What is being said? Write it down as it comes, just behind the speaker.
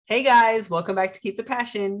Hey guys, welcome back to Keep the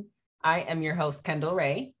Passion. I am your host, Kendall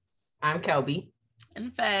Ray. I'm Kelby.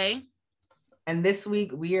 And Faye. And this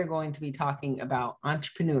week we are going to be talking about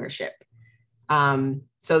entrepreneurship.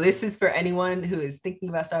 So this is for anyone who is thinking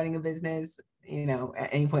about starting a business, at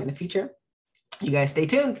any point in the future. You guys stay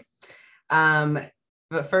tuned. But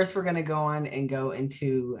first we're going to go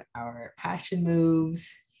into our passion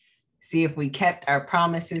moves, see if we kept our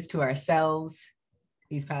promises to ourselves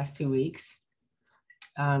these past 2 weeks.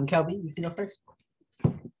 Kelby, you can go first.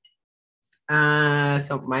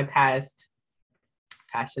 So my past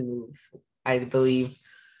passion moves, I believe,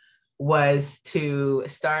 was to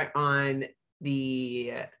start on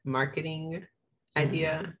the marketing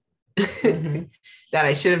idea that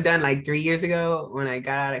I should have done like 3 years ago when I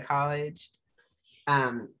got out of college.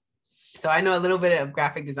 So I know a little bit of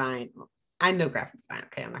graphic design. I know graphic design.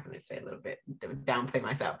 Okay, I'm not going to say a little bit, downplay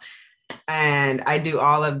myself. And I do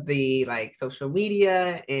all of the like social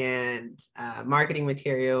media and marketing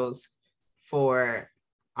materials for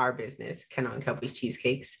our business, Kendall and Kelby's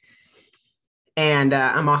Cheesecakes. And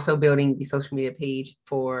I'm also building the social media page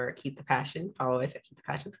for Keep the Passion. Follow us at Keep the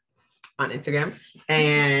Passion on Instagram.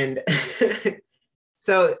 And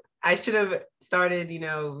so I should have started,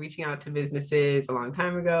 reaching out to businesses a long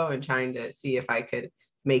time ago and trying to see if I could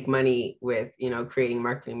make money with, creating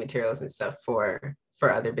marketing materials and stuff for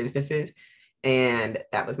other businesses. And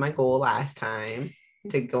that was my goal last time,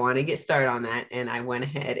 to go on and get started on that. And I went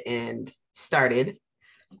ahead and started.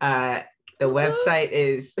 The website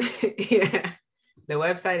is, the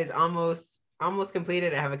website is almost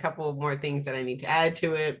completed. I have a couple more things that I need to add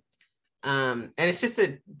to it. And it's just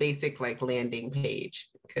a basic like landing page,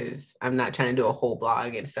 because I'm not trying to do a whole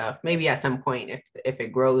blog and stuff. Maybe at some point, if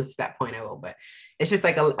it grows to that point, I will, but it's just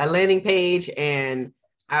like a landing page. And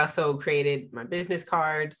I also created my business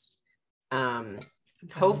cards.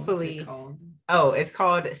 Hopefully, it's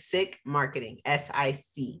called SIC Marketing,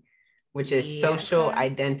 SIC, which is Social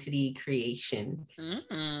Identity Creation.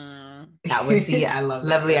 That was the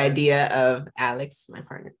lovely idea of Alex, my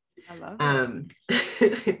partner. I love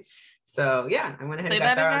it. So yeah, I went ahead and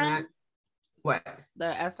got started on that. What?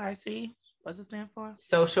 The SIC? What's it stand for?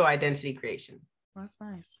 Social Identity Creation. That's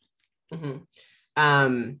nice.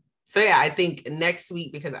 So yeah, I think next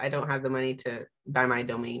week, because I don't have the money to buy my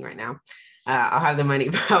domain right now, I'll have the money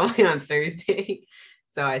probably on Thursday.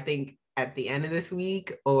 So I think at the end of this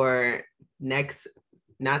week, or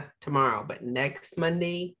not tomorrow, but next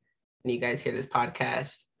Monday, when you guys hear this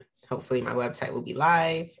podcast, hopefully my website will be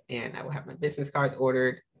live and I will have my business cards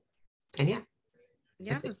ordered. And yeah.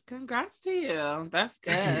 Yes, congrats to you. That's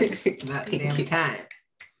good. Not damn time.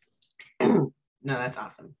 No, that's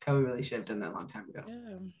awesome. Kelby really should have done that a long time ago.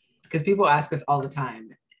 Yeah. Because people ask us all the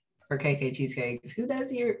time for KK Cheesecakes, who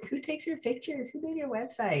takes your pictures? Who did your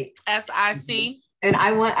website? SIC. And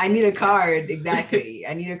I need a card. Exactly.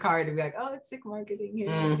 I need a card to be like, oh, it's SIC Marketing here,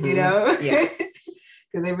 Yeah.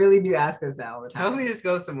 Because they really do ask us that all the time. Hopefully this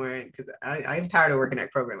goes somewhere, because I'm tired of working at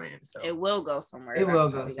Program Land. So it will go somewhere. It will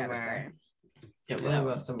go somewhere.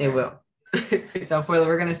 So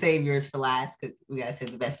we're going to save yours for last, because we got to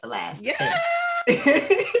save the best for last. Yeah.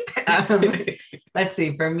 Let's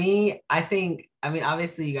see. For me,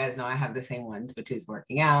 obviously you guys know I have the same ones, which is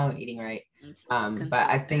working out, eating right. But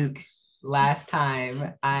I think last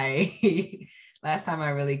time I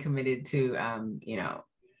really committed to, at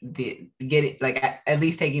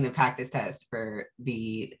least taking the practice test for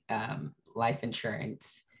the life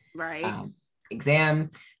insurance exam.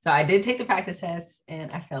 So I did take the practice test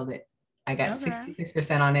and I failed it. I got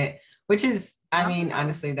 66% on it, which is,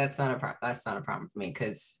 honestly, that's not a problem for me,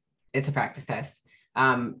 because it's a practice test.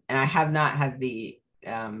 And I have not had the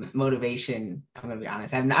motivation. I'm going to be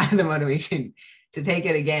honest. I have not had the motivation to take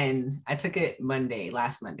it again. I took it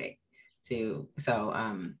last Monday. I'm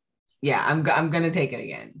going to take it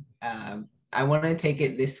again. I want to take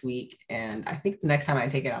it this week. And I think the next time I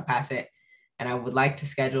take it, I'll pass it. And I would like to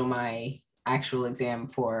schedule my actual exam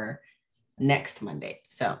for next Monday.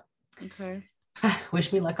 So. Okay.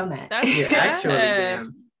 Wish me luck on that. That's your actual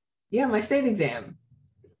exam. Yeah, my state exam.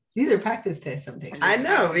 These are practice tests I'm taking. I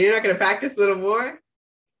know, but you're not going to practice a little more?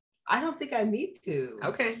 I don't think I need to.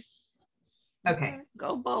 Okay.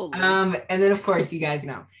 Go bold. And then of course, you guys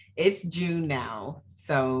know it's June now.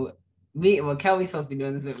 So Kelby's supposed to be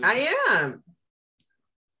doing this with me. I am.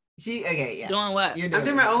 Yeah. Doing what? I'm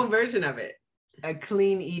doing my own version of it. A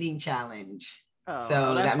clean eating challenge. Oh,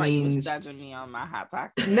 so that's that like means you was judging me on my hot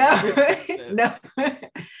pocket. No.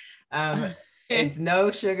 It's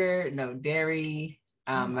no sugar, no dairy,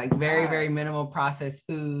 like very, very minimal processed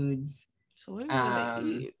foods. So what are you gonna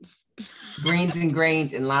eat? Greens and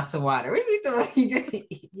grains and lots of water. What are you gonna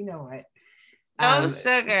eat? You know what? No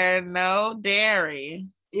sugar, no dairy.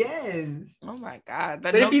 Yes. Oh my God.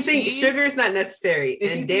 But if you think sugar is not necessary,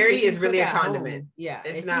 and dairy is really a condiment. Yeah.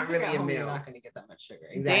 It's not really a meal. You're not going to get that much sugar.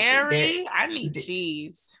 Exactly. Dairy? I need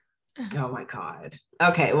cheese. Oh my God.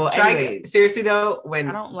 Okay. Well, Try seriously though, I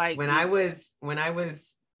don't like when I was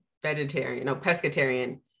vegetarian, no,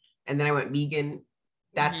 pescatarian, and then I went vegan,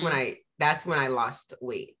 that's when I lost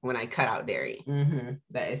weight, when I cut out dairy.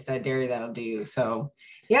 That is that dairy that'll do you. So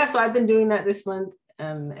yeah, so I've been doing that this month.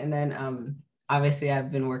 And then obviously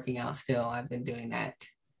I've been working out still. I've been doing that.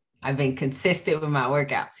 I've been consistent with my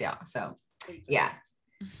workouts, y'all. So yeah.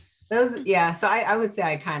 So I would say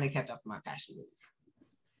I kind of kept up with my fashion moves.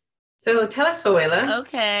 So tell us, Fuela.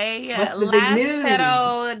 Okay. What's the big Last news?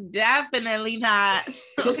 pedal, definitely not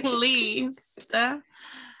least.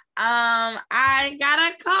 I got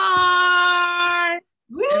a car.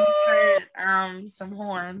 Insert, some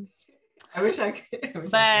horns. I wish I could.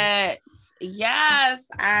 But yes,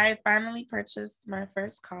 I finally purchased my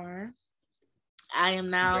first car. I am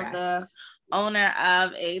now the owner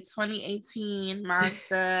of a 2018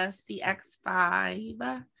 Mazda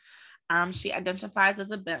CX-5. She identifies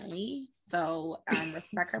as a Bentley, so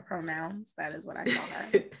respect her pronouns. That is what I call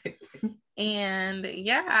her. And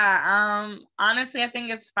yeah, honestly, I think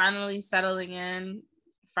it's finally settling in.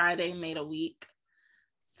 Friday made a week.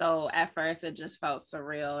 So at first it just felt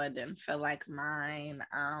surreal. It didn't feel like mine.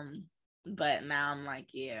 But now I'm like,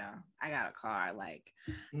 yeah, I got a car. Like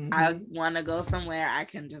I want to go somewhere, I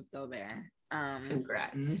can just go there.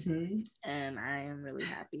 Congrats. And I am really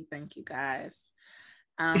happy. Thank you guys.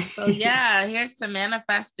 So yeah, here's to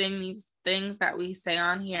manifesting these things that we say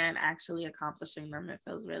on here and actually accomplishing them. It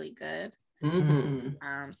feels really good.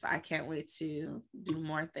 So I can't wait to do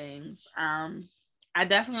more things. I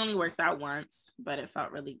definitely only worked out once, but it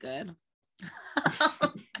felt really good.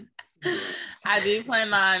 I do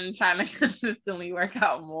plan on trying to consistently work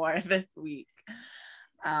out more this week.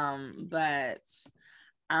 But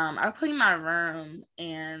I'll clean my room,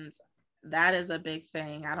 and that is a big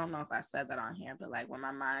thing. I don't know if I said that on here, but like when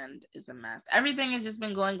my mind is a mess, everything has just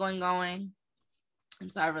been going.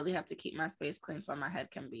 And so I really have to keep my space clean so my head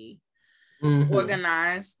can be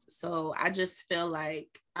organized. So I just feel like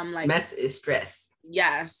I'm like, mess is stress.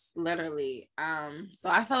 Yes, literally.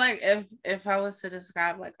 So I feel like if I was to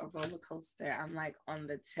describe like a roller coaster, I'm like on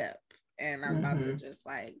the tip, and I'm about to just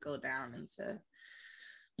like go down into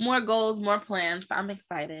more goals, more plans. So I'm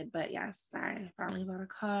excited. But yes, I finally bought a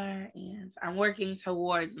car, and I'm working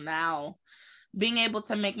towards now being able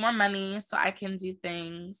to make more money so I can do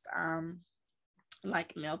things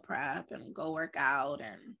like meal prep and go work out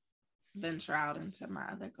and venture out into my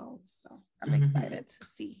other goals. So I'm excited to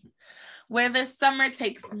see where this summer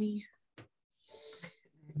takes me.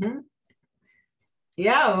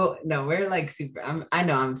 Yeah, well, no, we're like super. I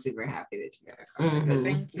know I'm super happy that you got a car because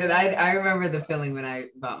I remember the feeling when I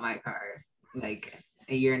bought my car like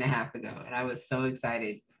a year and a half ago, and I was so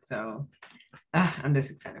excited. So I'm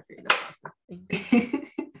just excited for you.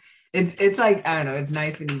 It's like, I don't know, it's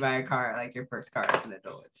nice when you buy a car, like your first car as an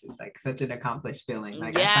adult. It's just like such an accomplished feeling.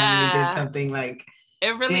 Like I finally did something like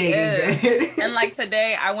it really is. And like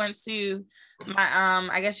today I went to my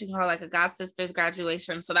I guess you can call it like a God sister's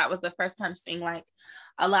graduation. So that was the first time seeing like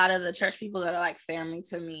a lot of the church people that are like family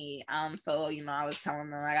to me. So you know, I was telling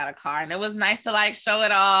them I got a car, and it was nice to like show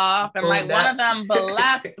it off. And like one of them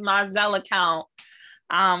blessed my Zelle account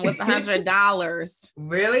with $100.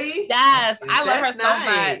 Really? Yes, I love her so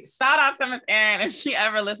much. Shout out to Miss Erin if she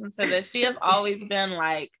ever listens to this. She has always been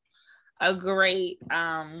like a great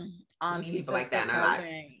auntie, like that in our lives.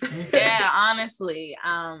 Yeah, honestly.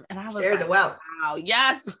 And I was share like, the wealth. wow,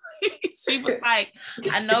 yes. She was like,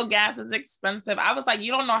 I know gas is expensive. I was like,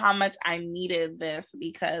 you don't know how much I needed this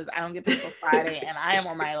because I don't get this till Friday, and I am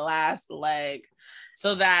on my last leg.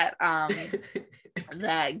 So that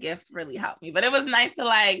that gift really helped me. But it was nice to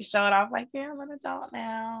like show it off, like, yeah, I'm an adult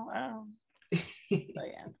now. So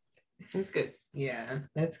yeah. That's good. Yeah,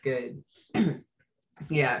 that's good.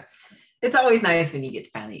 Yeah. It's always nice when you get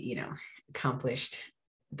to finally, you know, accomplished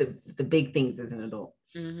the big things as an adult.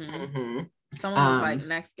 Someone was like,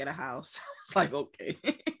 next, get a house. I was like, okay.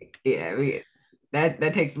 Yeah,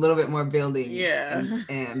 that takes a little bit more building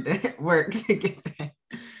and work to get that.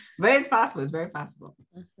 But it's possible. It's very possible.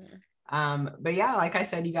 But yeah, like I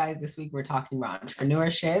said, you guys, this week we're talking about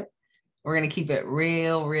entrepreneurship. We're going to keep it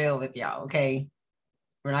real with y'all, okay?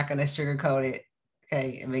 We're not going to sugarcoat it,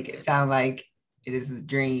 okay? And make it sound like it is the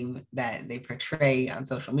dream that they portray on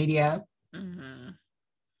social media.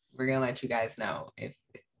 We're going to let you guys know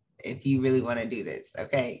if you really want to do this,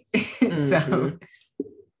 okay? So,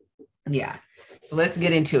 yeah. So let's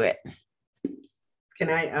get into it. Can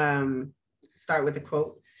I start with the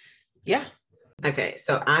quote? Yeah. Okay,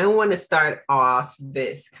 so I want to start off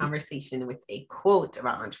this conversation with a quote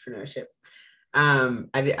about entrepreneurship. We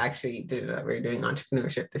were doing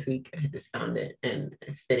entrepreneurship this week. I just found it and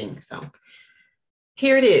it's fitting. So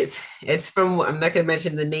here it is. It's from, I'm not going to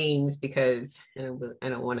mention the names because I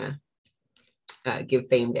don't want to give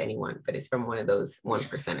fame to anyone, but it's from one of those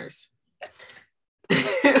 1%ers.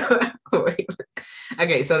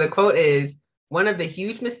 Okay, so the quote is, one of the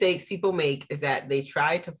huge mistakes people make is that they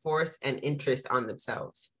try to force an interest on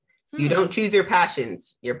themselves. You don't choose your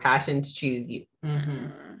passions choose you. Mm-hmm.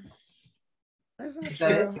 That's not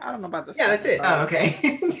true. I don't know about this. Yeah, that's it. Oh, okay.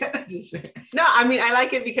 Yeah, that's just true. No, I mean, I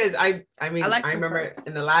like it because I remember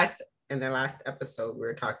in the last episode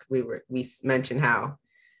we mentioned how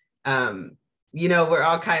we're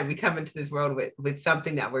all kind of, we come into this world with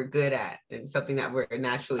something that we're good at and something that we're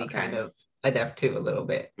naturally kind of adept to a little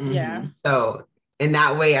bit. Yeah. So in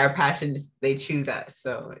that way, our passions, they choose us.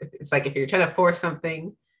 So it's like if you're trying to force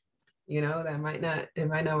something, that might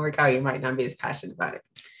not work out. You might not be as passionate about it.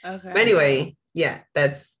 Okay. But anyway, yeah, I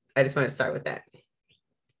just want to start with that.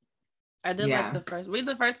 I did like the first. Read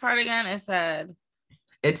the first part again.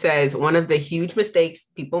 It says one of the huge mistakes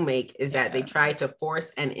people make is that they try to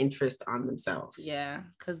force an interest on themselves. Yeah,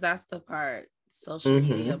 because that's the part social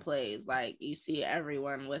media plays. Like you see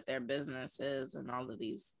everyone with their businesses and all of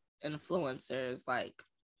these influencers, like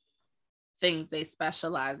things they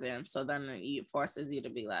specialize in. So then it forces you to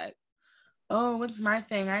be like, oh, what's my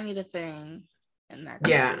thing? I need a thing. And that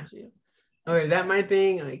you. Oh, is that my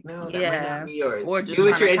thing? Like, no, that might not be yours. Or just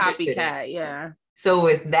trying to copycat. Yeah. So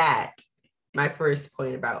with that, my first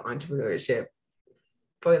point about entrepreneurship,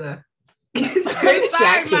 Boyla. I'm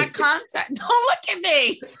sorry, my contact. Don't look at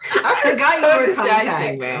me. I forgot you were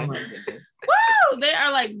contacting, man. Woo! They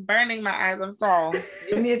are like burning my eyes. I'm sorry.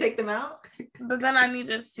 You need to take them out? But then I need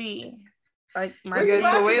to see. Like my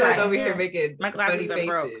glasses over here making my glasses funny are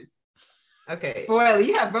broke. Faces. Okay. Well,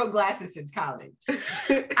 you have broke glasses since college.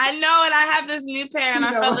 I know, and I have this new pair, and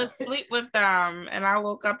I fell asleep with them, and I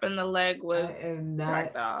woke up and the leg was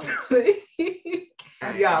cracked off.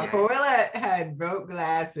 Yeah, Paula had broke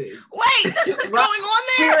glasses. Wait, this is going on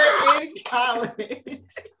there. We're in college.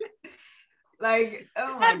 Like,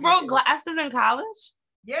 oh my had broke glasses in college?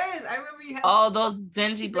 Yes, I remember you had. Oh, those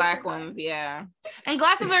dingy black ones, yeah. And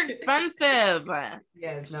glasses are expensive.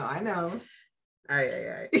 Yes, no, I know. All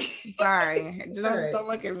right. Sorry, just don't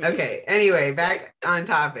look at me. Okay. Anyway, back on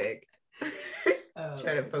topic.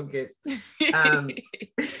 Try to focus.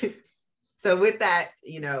 So with that,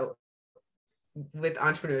 with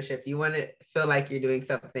entrepreneurship, you want to feel like you're doing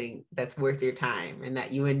something that's worth your time and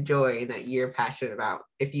that you enjoy and that you're passionate about.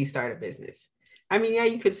 If you start a business, I mean, yeah,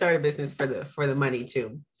 you could start a business for the money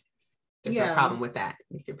too. There's no problem with that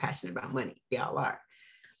if you're passionate about money. We all are,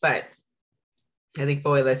 but I think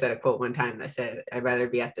Foyla said a quote one time that said, "I'd rather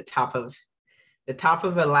be at the top of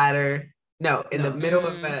a ladder." No, in the middle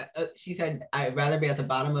of a. She said, "I'd rather be at the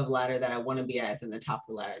bottom of a ladder that I want to be at than the top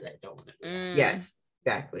of the ladder that I don't want to be at." Yes,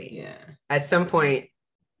 exactly. Yeah. At some point,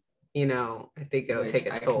 I think it'll take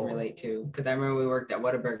a toll. I can relate to, because I remember we worked at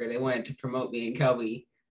Whataburger. They wanted to promote me and Kelby.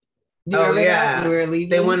 We were leaving.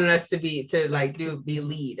 They wanted us to be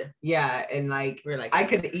lead. Yeah, and we're like, I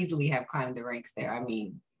could easily have climbed the ranks there. I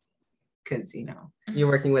mean. Because you're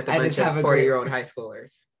working with a bunch of 40-year-old high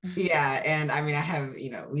schoolers. Yeah, and I mean, I have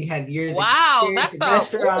we had years. Wow, that's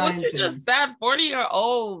what you just said.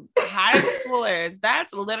 40-year-old high schoolers.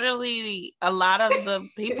 That's literally a lot of the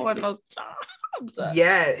people in those jobs.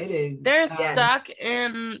 Yes, it is. They're stuck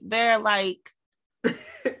in their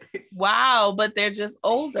wow, but they're just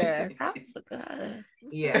older. That's good.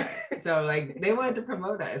 Yeah. So they wanted to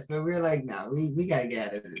promote us, but we were like, no, we gotta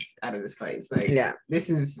get out of this place. This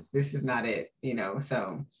is not it,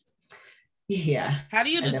 so yeah. How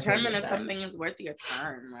do you determine if something is worth your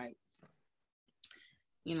time?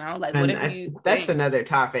 What if you that's another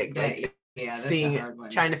topic. That's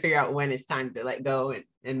trying to figure out when it's time to let go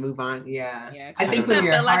and move on. Yeah. I think when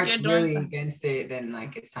your heart's really against it, then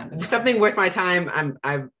it's time to something worth my time.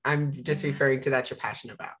 I'm just referring to that you're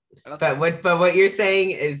passionate about. Okay. But what you're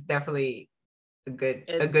saying is definitely a good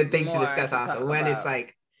thing to discuss also when it's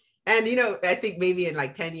and I think maybe in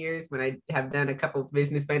 10 years when I have done a couple of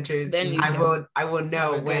business ventures, then I will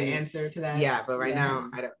know when answer to that. Yeah, but right now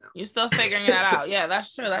I don't know. You're still figuring that out. Yeah,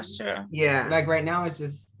 that's true. Yeah. Right now it's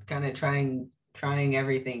just kind of trying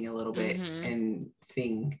everything a little bit and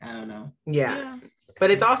seeing, I don't know. Yeah.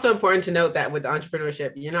 But it's also important to note that with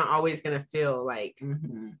entrepreneurship, you're not always going to feel like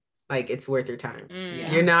it's worth your time.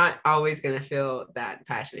 You're not always going to feel that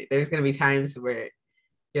passionate. There's going to be times where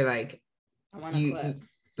you're like,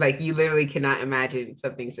 like you literally cannot imagine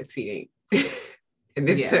something succeeding. And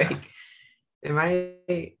it's like,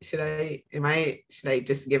 should I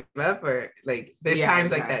just give up, or like there's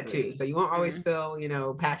times like that too. So you won't always feel, you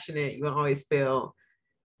know, passionate. You won't always feel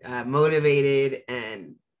motivated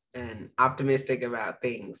and optimistic about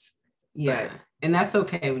things. Yeah. But, and that's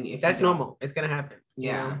okay when that's normal. It's gonna happen.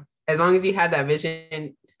 Yeah. You know? As long as you have that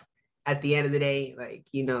vision at the end of the day, like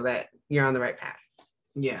you know that you're on the right path.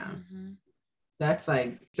 Yeah. That's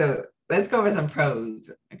like, so let's go over some pros.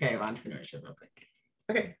 Okay, of entrepreneurship real quick.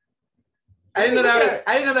 Okay. I didn't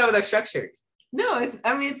know that was our structure. No, it's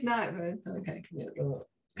not, but it's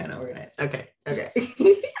kind of organized. Okay.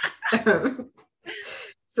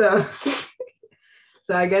 So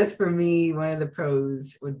I guess for me, one of the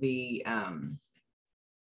pros would be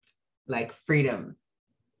like freedom.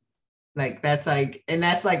 Like that's like, and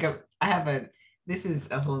that's like this is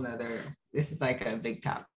like a big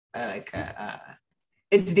top,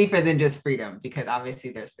 it's deeper than just freedom, because obviously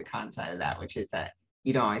there's the con side of that, which is that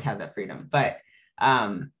you don't always have that freedom, but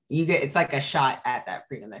it's like a shot at that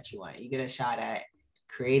freedom that you want. You get a shot at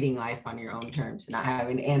creating life on your own terms, not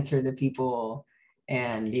having to answer to people,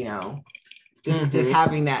 and you know, just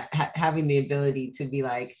having having the ability to be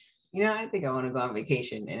like, you know, I think I want to go on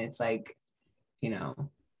vacation, and it's like, you know,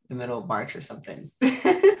 the middle of March or something,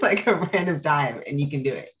 like a random time, and you can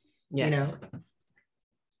do it. Yes. You know?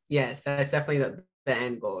 Yes, that's definitely the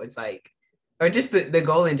end goal. It's like, or just the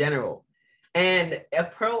goal in general. And a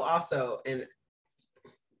pro also, and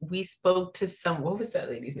we spoke to what was that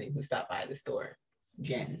lady's name who stopped by the store?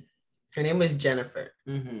 Jen. Her name was Jennifer.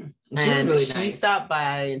 And she stopped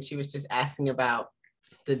by and she was just asking about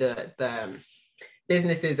the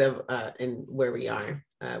businesses of in where we are.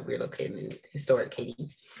 We're located in historic Katy.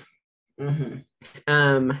 And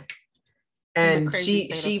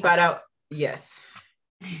she brought out, yes.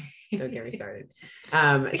 Don't get me started.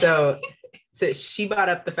 So she brought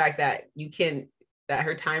up the fact that that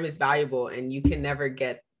her time is valuable, and you can never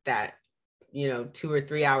get that, you know, 2 or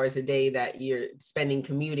 3 hours a day that you're spending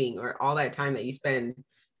commuting, or all that time that you spend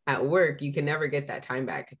at work. You can never get that time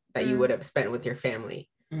back that you would have spent with your family.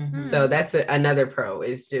 So that's another pro,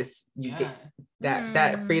 is just you get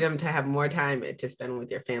that freedom to have more time to spend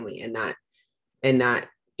with your family, and not,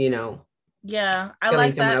 you know. Yeah, I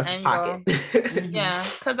like that angle. Yeah,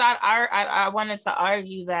 because I wanted to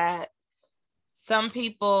argue that some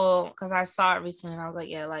people, because I saw it recently and I was like,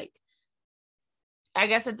 yeah, like, I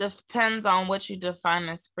guess it depends on what you define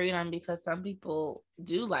as freedom, because some people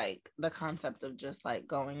do like the concept of just like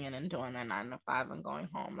going in and doing a 9 to 5 and going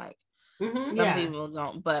home. Like some people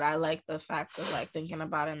don't, but I like the fact of like thinking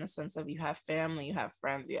about it in the sense of you have family, you have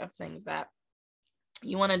friends, you have things that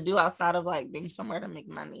you want to do outside of like being somewhere to make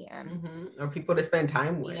money, and or people to spend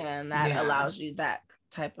time with. Yeah, and that allows you that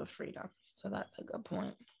type of freedom. So that's a good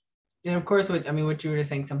point. And of course, what you were just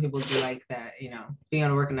saying, some people do like that, you know, being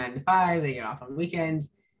able to work a 9 to 5, they get off on weekends.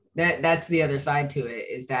 That's the other side to it,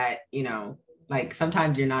 is that, you know, like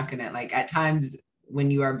sometimes you're not gonna, like at times when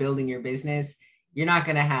you are building your business, you're not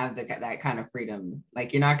gonna have that kind of freedom.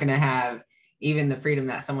 Like you're not gonna have even the freedom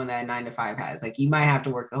that someone that 9 to 5 has. Like you might have to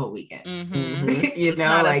work the whole weekend. You know,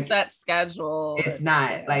 not like a set schedule. It's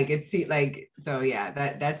not like it's like, so yeah,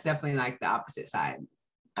 that's definitely like the opposite side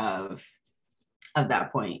of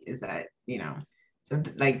that point, is that, you know, so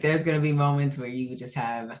like there's gonna be moments where you just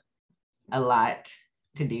have a lot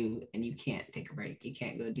to do and you can't take a break. You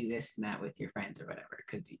can't go do this and that with your friends or whatever,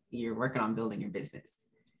 because you're working on building your business.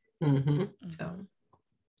 So,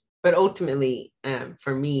 but ultimately,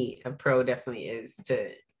 for me, a pro definitely is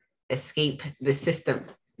to escape the system,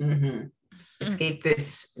 escape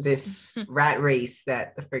this rat race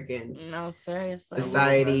that the freaking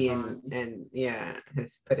society and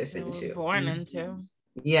has put us into. Born into.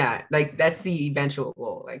 Yeah, like that's the eventual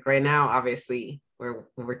goal. Like right now, obviously, we're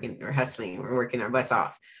hustling, we're working our butts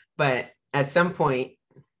off, but at some point,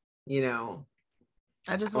 you know,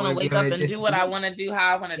 I just want to wake up and do what I want to do,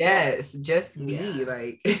 how I want to do it. Yes, just me,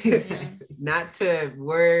 like not to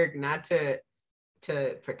work, not to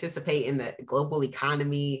participate in the global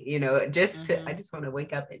economy, you know, I just want to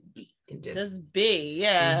wake up and be, and just be.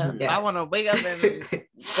 Yes. I want to wake up and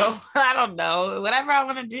go, I don't know, whatever I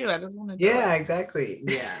want to do. I just want to do it. Exactly.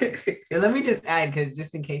 And let me just add, because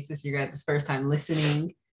just in case you're at this first time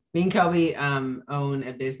listening, me and Kelby own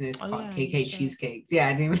a business called KK Cheesecakes. Yeah,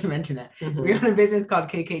 I didn't even mention that. We own a business called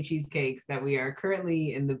KK Cheesecakes that we are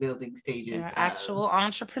currently in the building stages. Actual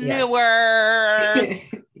entrepreneurs.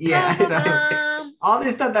 So all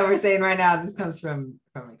this stuff that we're saying right now, this comes from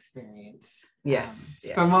experience. Yes.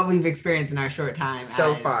 From what we've experienced in our short time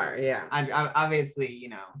so far. Yeah. Obviously, you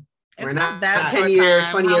know, we're not that 10 years,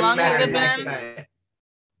 20 years. How long has it been?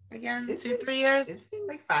 again? 2-3 years? It's been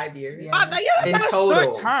like 5 years. Yeah, that's not a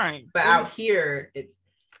short time. But out here,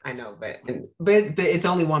 I know, but it's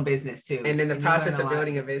only one business too. And in the process of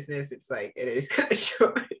building a business, it's like it is kind of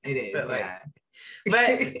short. It is,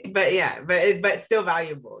 but yeah. but still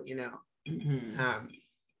valuable, you know. Mm-hmm.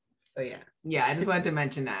 So yeah, I just wanted to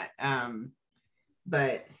mention that.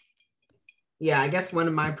 But yeah, I guess one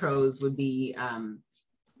of my pros would be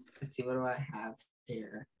let's see, what do I have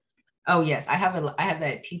here? Oh yes, I have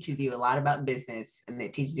that teaches you a lot about business, and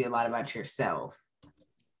it teaches you a lot about yourself,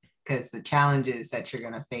 because the challenges that you're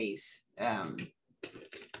gonna face.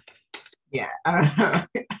 Yeah, I don't know.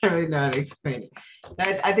 I don't really know how to explain it.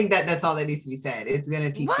 I think that's all that needs to be said. It's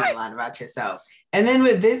gonna teach you a lot about yourself. And then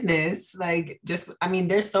with business, like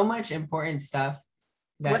there's so much important stuff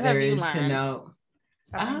that there is to know.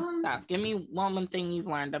 Stop. Give me one thing you've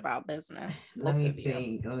learned about business. Let me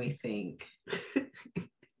think.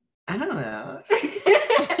 I don't know.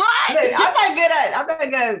 I'm not good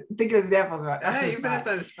at thinking of examples. You put us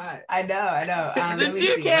on the spot. I know. But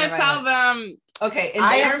you can't tell them. Okay,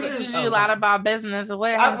 teaches you a lot about business.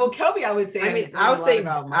 Well, Kelby, I would say.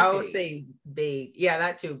 I would say vague. Yeah,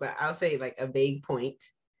 that too. But I'll say like a vague point.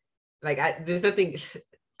 Like there's nothing.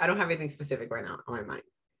 I don't have anything specific right now on my mind.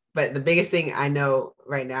 But the biggest thing I know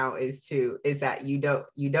right now is that you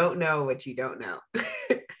don't know what you don't know.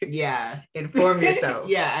 Yeah. Inform yourself.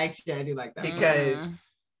 Yeah, actually I do like that. Because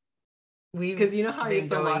you know how you're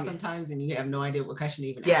so lost sometimes and you have no idea what question to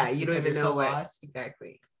even ask. Yeah, you don't even know so what. Lost.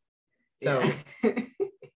 Exactly. So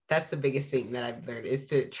that's the biggest thing that I've learned, is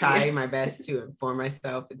to try my best to inform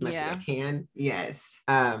myself as much as I can. Yes.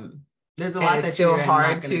 There's a lot that's still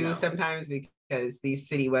hard to sometimes, because these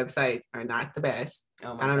city websites are not the best.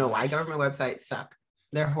 I don't know why government websites suck.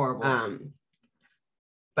 They're horrible.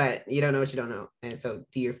 But you don't know what you don't know. And so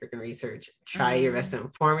do your freaking research. Try your best to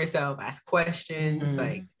inform yourself, ask questions,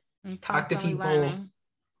 like talk to people. Learning.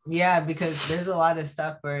 Yeah, because there's a lot of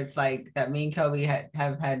stuff where it's like that me and Kelby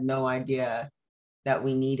have had no idea that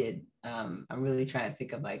we needed. I'm really trying to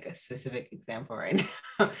think of like a specific example right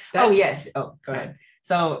now. Go ahead.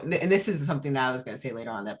 So, and this is something that I was going to say later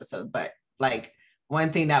on in the episode, but like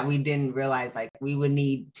one thing that we didn't realize, like we would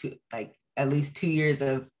need to like at least 2 years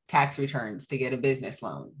of tax returns to get a business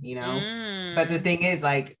loan, you know? But the thing is,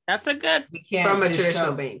 like, we can't from a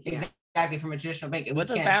traditional bank. Yeah. Exactly, from a traditional bank. What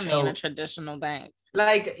does that mean, a traditional bank?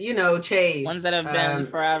 Like, Chase. Ones that have been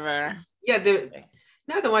forever. Yeah, they're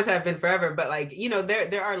not the ones that have been forever, but like,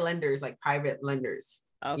 there are lenders, like private lenders.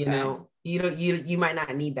 Okay. You might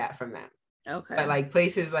not need that from them. Okay. But like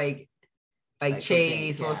places like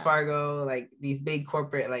Chase, Wells Fargo, like these big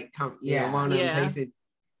corporate well-known places,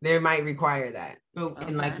 they might require that.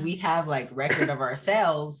 And like we have like record of our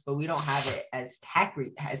sales, but we don't have it as tax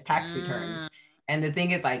returns. And the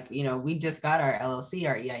thing is, like, we just got our LLC,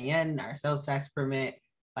 our EIN, our sales tax permit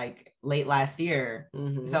like late last year.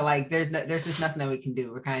 Mm-hmm. So like there's just nothing that we can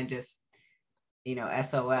do. We're kind of just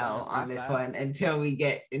SOL on this one until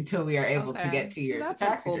we are able to get 2 years of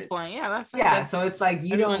tax returns. Point. Yeah, so it's like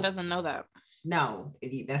everyone doesn't know that. No,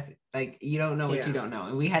 that's like you don't know what you don't know,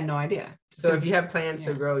 and we had no idea. So if you have plans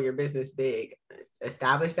to grow your business big,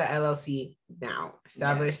 establish that LLC now.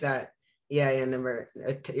 Establish that EIN number,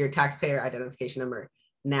 your taxpayer identification number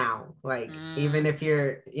now. Like even if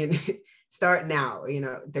you're start now.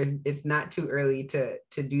 It's not too early to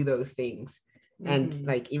do those things. And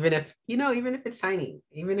like even if it's tiny,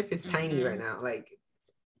 tiny right now, like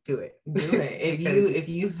do it. If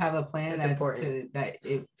you have a plan that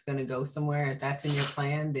it's gonna go somewhere, if that's in your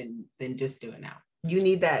plan, then just do it now. You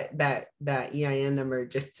need that EIN number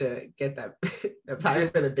just to get that apply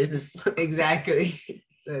for the business. Exactly.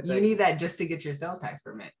 So you need that just to get your sales tax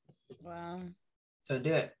permit. Wow. So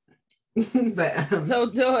do it. But so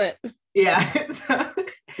do it. Yeah. So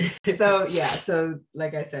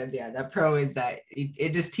like I said, that pro is that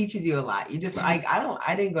it just teaches you a lot. You just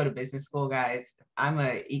I didn't go to business school, guys. I'm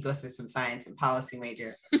a ecosystem science and policy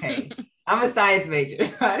major. Okay. I'm a science major.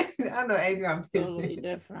 So I don't know anything on business. Totally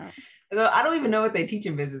different. So I don't even know what they teach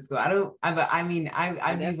in business school. I'd be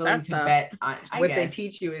willing to bet on they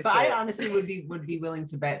teach you is. But I honestly would be willing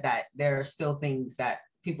to bet that there are still things that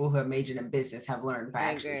people who have majored in business have learned by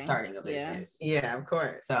actually starting a business. Yeah, of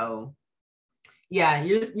course. So yeah,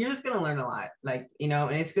 you're just gonna learn a lot, like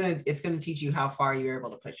and it's gonna teach you how far you're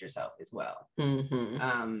able to push yourself as well.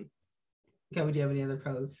 Okay, would you have any other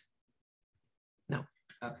pros? No.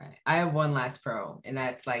 Okay, I have one last pro, and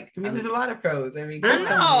that's like there's a lot of pros. I mean,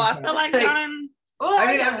 I feel like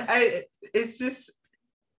it's just.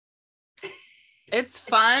 It's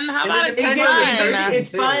fun. How about it's fun?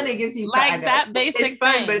 It's fun. It gives you like that basic. It's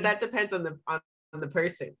fun, thing. but that depends on the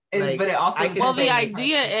person. But it also, well, the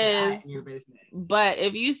idea is, in your business. But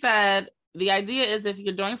if you said, the idea is if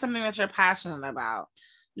you're doing something that you're passionate about,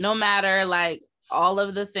 no matter like all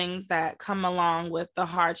of the things that come along with the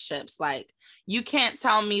hardships, like you can't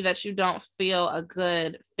tell me that you don't feel a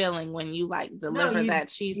good feeling when you like deliver that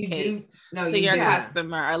cheesecake to your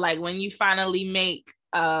customer, or like when you finally make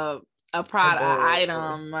a product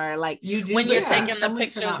item, or like when you're taking the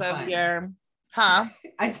pictures of your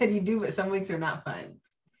I said you do, but some weeks are not fun.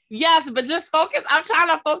 Yes, but just focus. I'm trying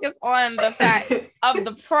to focus on the fact of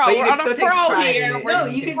the pro. We're on a pro here. No,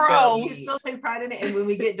 you can still take pride in it. And when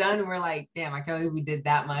we get done, we're like, damn, I can't believe we did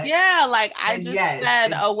that much. Yeah, like I just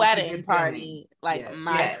said a wedding party, like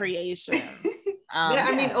my creation. Yeah,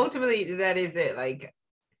 I mean, ultimately, that is it. Like,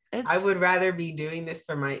 I would rather be doing this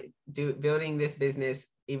for building this business,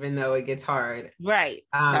 even though it gets hard. Right.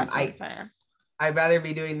 That's what I'm saying. I'd rather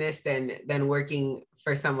be doing this than working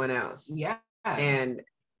for someone else. Yeah. And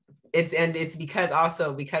it's because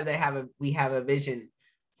we have a vision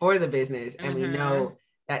for the business, and we know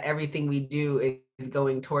that everything we do is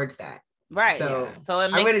going towards that. Right. So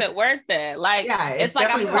it makes it worth it. Like, it's like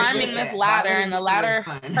I'm climbing this ladder, and the ladder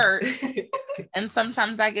hurts. And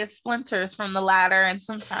sometimes I get splinters from the ladder, and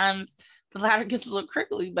sometimes the ladder gets a little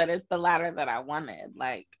crickly, but it's the ladder that I wanted.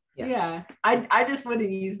 Like, yeah. I just want to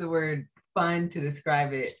use the word fun to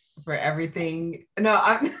describe it for everything. No,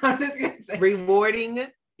 I'm just gonna say rewarding.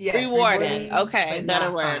 Yes, rewarding. Okay,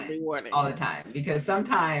 better word. Rewarding all the time, because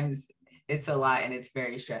sometimes it's a lot and it's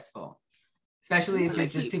very stressful, especially if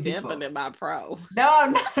it's just two people. In my pro. No,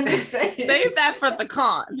 I'm not just saying. Save that for the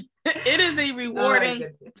con. It is a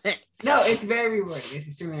rewarding. No, it's very rewarding. It's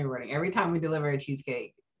extremely rewarding. Every time we deliver a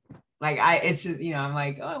cheesecake, like it's just, I'm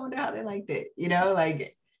like, oh, I wonder how they liked it.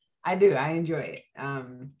 Like I do. I enjoy it.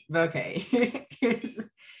 But okay.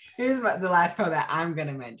 Here's the last pro that I'm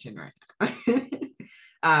gonna mention, right?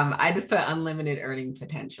 I just put unlimited earning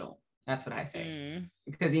potential. That's what I say.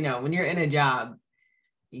 Because, when you're in a job,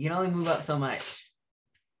 you can only move up so much.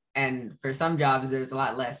 And for some jobs, there's a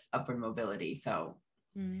lot less upward mobility. So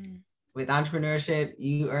with entrepreneurship,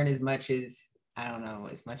 you earn as much as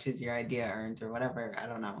your idea earns, or whatever. I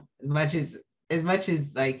don't know. As much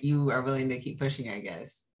as like you are willing to keep pushing, I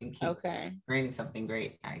guess, and keep creating something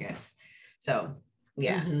great, I guess. So,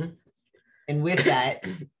 yeah. And with that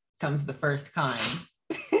comes the first con.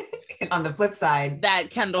 On the flip side, that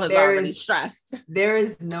Kendall has already stressed, there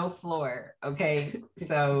is no floor. Okay.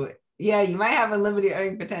 So yeah, you might have a limited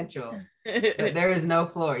earning potential, but there is no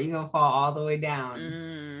floor. You're gonna fall all the way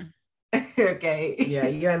down. Okay. Yeah,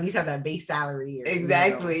 you at least have that base salary.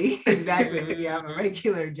 Exactly. When you have a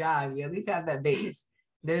regular job, you at least have that base.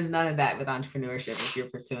 There's none of that with entrepreneurship if you're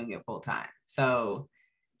pursuing it full time. So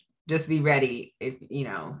just be ready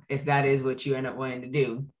if that is what you end up wanting to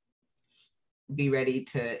do. Be ready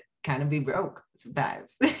to kind of be broke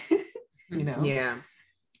sometimes. Yeah.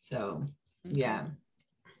 So yeah.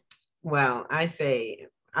 Well, I say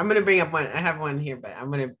I'm gonna bring up one. I have one here, but I'm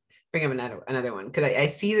gonna bring up another one because I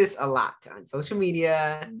see this a lot on social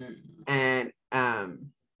media, and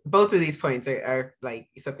both of these points are like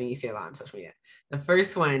something you see a lot on social media. The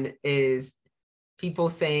first one is people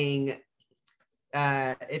saying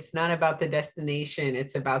it's not about the destination,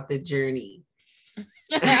 it's about the journey.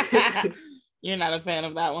 You're not a fan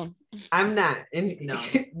of that one? I'm not. No.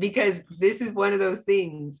 Because this is one of those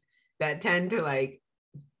things that tend to like,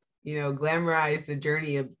 glamorize the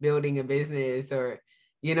journey of building a business, or,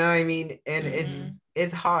 what I mean? And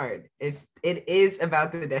it's hard. It is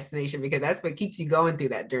about the destination, because that's what keeps you going through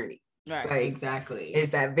that journey. Right. Like, exactly.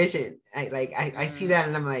 Is that vision. I see that,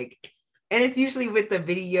 and I'm like, and it's usually with the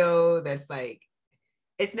video that's like,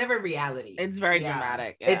 it's never reality. It's very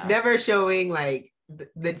dramatic. Yeah. It's never showing like,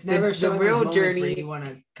 the real journey. You want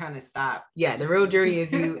to kind of stop. Yeah, the real journey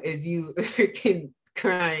is you freaking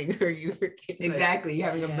crying, or you freaking exactly you're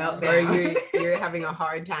having a meltdown, or you're having a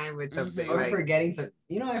hard time with something, or forgetting something.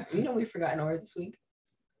 We forgot an order this week.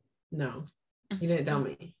 No, you didn't tell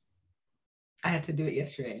me. I had to do it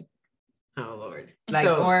yesterday. Oh Lord! Like,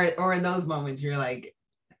 or in those moments you're like,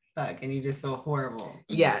 fuck, and you just feel horrible.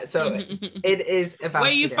 Yeah. So it is about.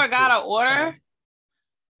 Wait, you forgot an order?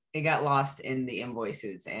 It got lost in the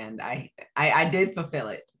invoices, and I did fulfill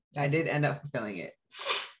it. I did end up fulfilling it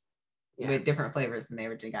with different flavors than they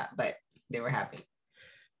originally got, but they were happy.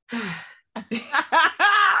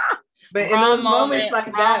 But in those moments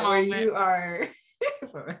like that where you are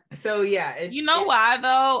so yeah, why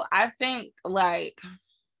though? I think like,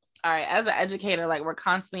 all right, as an educator, like we're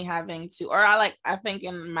constantly having to, I think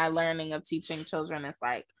in my learning of teaching children, it's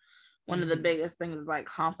like one of the biggest things is like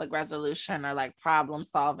conflict resolution or like problem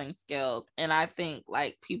solving skills. And I think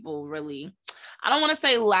like people really, I don't want to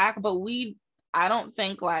say lack, but I don't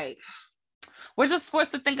think like, we're just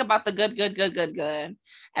forced to think about the good.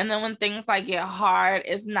 And then when things like get hard,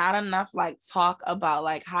 it's not enough like talk about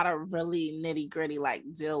like how to really nitty gritty like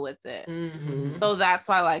deal with it. Mm-hmm. So that's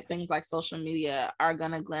why like things like social media are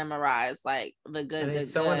gonna glamorize like the good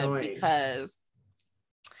annoying. Because,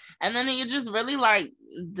 and then you just really like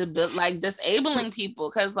disabling people,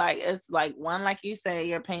 because like it's like, one, like you say,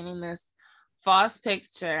 you're painting this false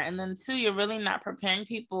picture, and then two, you're really not preparing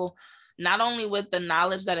people not only with the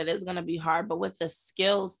knowledge that it is going to be hard, but with the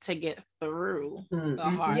skills to get through the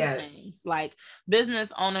hard things. Like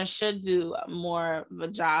business owners should do more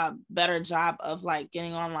of a better job of like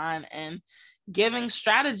getting online and giving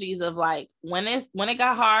strategies of like, when it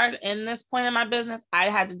got hard in this point in my business, I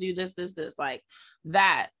had to do this, like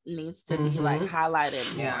that needs to be like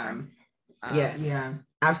highlighted more. Yeah,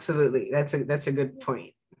 absolutely. That's a good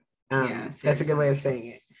point. That's a good way of saying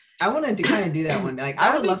it. I wanted to kind of do that one day. Like,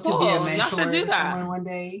 I would love to be a mentor to someone one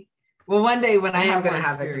day. Well, one day when I am going to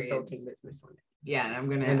have a consulting business one day. Yeah, and I'm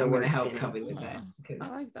gonna help Cubby with that. I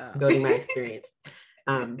like that. Building my experience,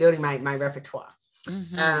 building my repertoire.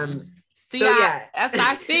 SIC.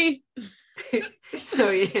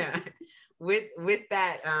 So yeah, with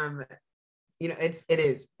that,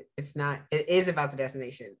 it is about the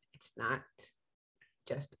destination. It's not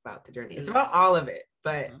just about the journey. It's about all of it.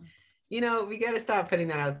 But we got to stop putting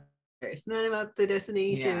that out there. It's not about the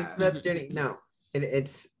destination. It's about the journey. No,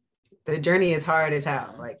 it's the journey is hard as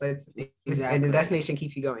hell. Like and the destination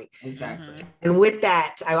keeps you going. Exactly. And with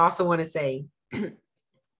that, I also want to say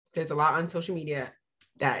there's a lot on social media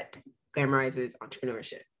that glamorizes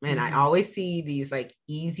entrepreneurship. And I always see these like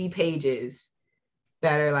easy pages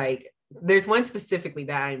that are like, there's one specifically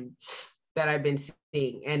that I've been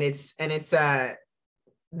seeing, and it's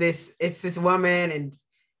this woman,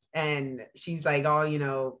 and she's like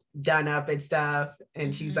all done up and stuff,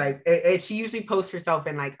 and she's like she usually posts herself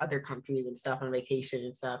in like other countries and stuff on vacation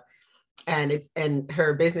and stuff, and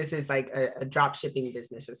her business is like a drop shipping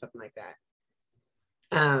business or something like that.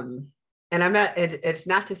 And I'm not, it's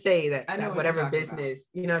not to say that whatever business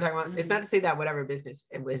I'm talking about, it's not to say that whatever business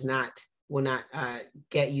will not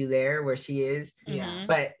get you there where she is,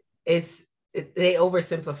 but they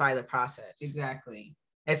oversimplify the process. Exactly.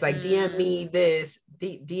 It's like, DM me this,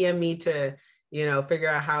 DM me to, figure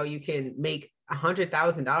out how you can make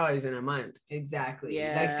 $100,000 in a month. Exactly.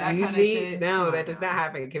 Yeah. Excuse me? No, that does not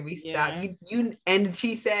happen. Can we stop? And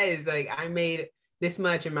she says, like, I made this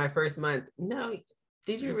much in my first month. No,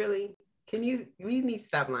 did you really? We need to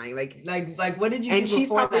stop lying. Like what did you do? And she's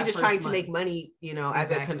probably just trying to make money, as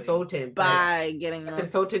a consultant. By getting a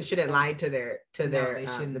consultant shouldn't lie to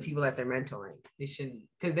the people that they're mentoring. They shouldn't,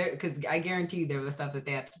 because I guarantee you there was stuff that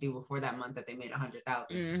they had to do before that month that they made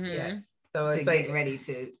 100,000. Yes. So it's like ready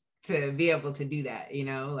to be able to do that,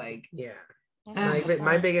 like Like,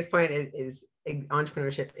 my biggest point is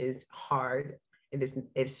entrepreneurship is hard.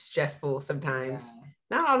 It's stressful sometimes.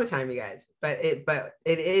 Not all the time, you guys, but it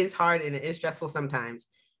is hard and it is stressful sometimes.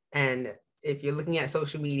 And if you're looking at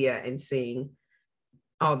social media and seeing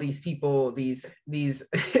all these people, these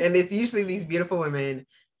and it's usually these beautiful women,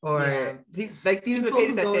 or these are the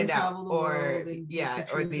pages that stand out, or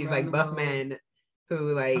these like buff men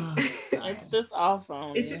who like it's just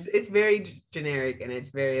awful. It's very generic, and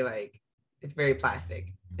it's very it's very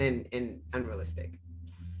plastic and unrealistic.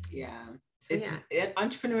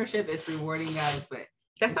 Entrepreneurship, it's rewarding, guys, but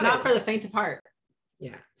it's not for the faint of heart.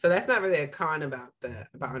 Yeah. So that's not really a con about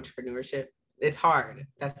entrepreneurship. It's hard.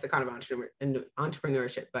 That's the con about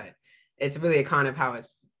entrepreneurship, but it's really a con of how it's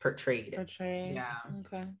portrayed. Yeah.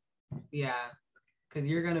 Okay. Yeah. Because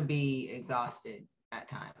you're going to be exhausted at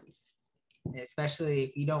times. Especially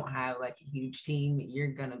if you don't have like a huge team, you're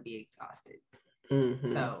going to be exhausted.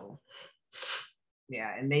 Mm-hmm. So,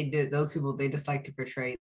 yeah. And those people, they just like to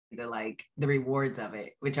portray the rewards of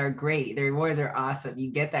it, which are great. The rewards are awesome.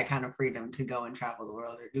 You get that kind of freedom to go and travel the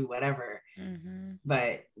world or do whatever.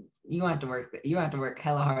 But you have to work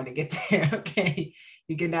hella hard to get there. Okay,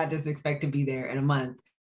 you cannot just expect to be there in a month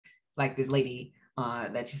like this lady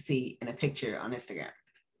that you see in a picture on Instagram.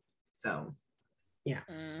 So yeah,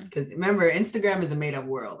 because remember, Instagram is a made-up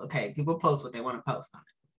world. Okay, people post what they want to post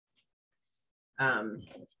on it.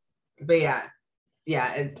 But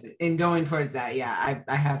yeah, and going towards that,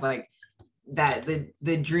 I have like that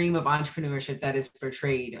the dream of entrepreneurship that is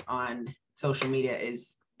portrayed on social media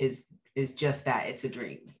is just that. It's a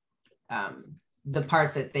dream. The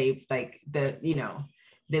parts that they like, the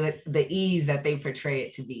ease that they portray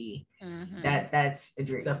it to be, that's a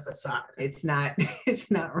dream. It's a facade. It's not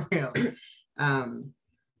real.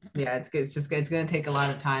 It's gonna take a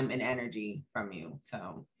lot of time and energy from you.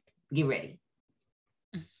 So get ready.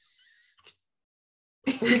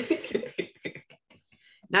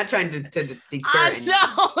 Not trying to deter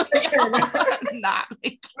not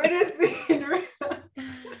we're just being real.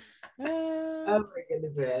 Oh my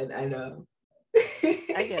goodness, man. I know.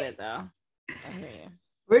 I get it though. I hear you.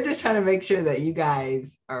 We're just trying to make sure that you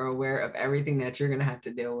guys are aware of everything that you're going to have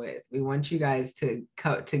to deal with. We want you guys to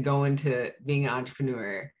go into being an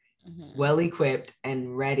entrepreneur well equipped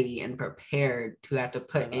and ready and prepared to have to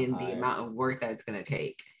put in the amount of work that it's going to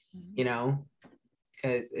take, you know,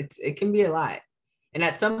 because it can be a lot. And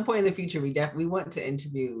at some point in the future, we want to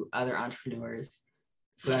interview other entrepreneurs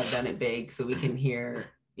who have done it big so we can hear,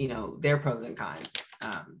 you know, their pros and cons.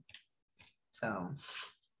 So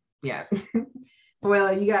yeah.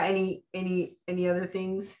 Well, you got any other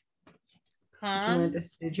things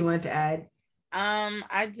did you want to add?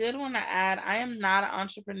 I did want to add, I am not an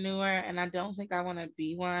entrepreneur and I don't think I want to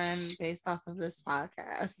be one based off of this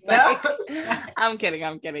podcast. Like, I'm kidding.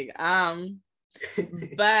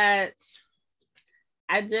 But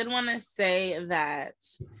I did want to say that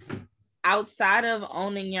outside of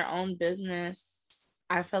owning your own business,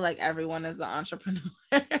 I feel like everyone is an entrepreneur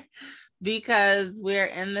because we're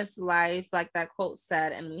in this life, like that quote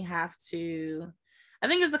said, and we have to, I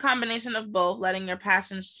think it's a combination of both, letting your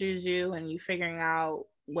passions choose you and you figuring out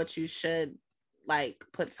what you should like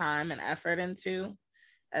put time and effort into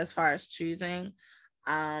as far as choosing.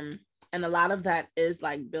 And a lot of that is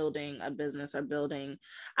like building a business or building,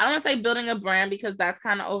 I don't want to say building a brand because that's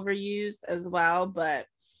kind of overused as well. But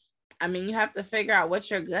I mean, you have to figure out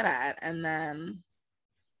what you're good at. And then,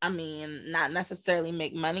 I mean, not necessarily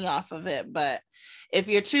make money off of it. But if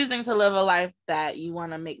you're choosing to live a life that you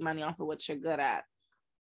want to make money off of what you're good at,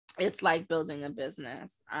 it's like building a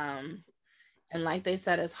business. And like they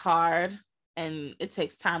said, it's hard and it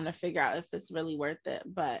takes time to figure out if it's really worth it.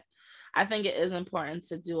 But I think it is important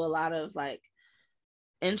to do a lot of like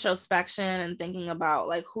introspection and thinking about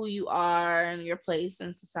like who you are and your place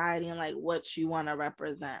in society and like what you want to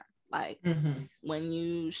represent. Like when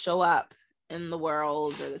you show up in the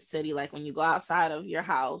world or the city, like when you go outside of your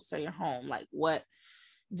house or your home, like what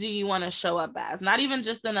do you want to show up as? Not even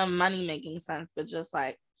just in a money making sense, but just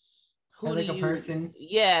like who as like a person.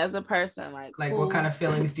 Yeah, as a person. Like what kind of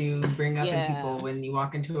feelings do you bring up in people when you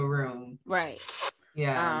walk into a room? Right.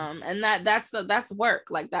 Yeah. And that's work.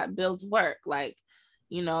 Like that builds work. Like,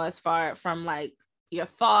 you know, as far from like your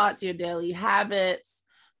thoughts, your daily habits,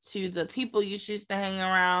 to the people you choose to hang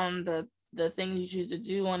around, the things you choose to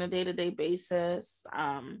do on a day-to-day basis,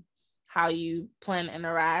 how you plan to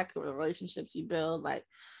interact with relationships you build. Like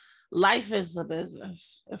life is a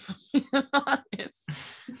business, if I'm honest.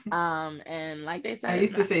 And like they said, I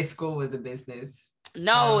used to say school was a business.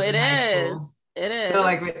 No, it is. It is. So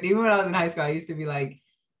like even when I was in high school, I used to be like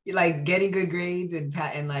getting good grades and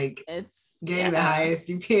like it's getting the highest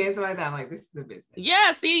GPA and stuff like that. I'm like, this is a business.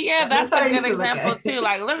 Yeah, see, yeah, that's a good example too.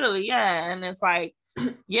 Like literally, yeah. And it's like,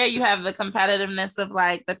 yeah, you have the competitiveness of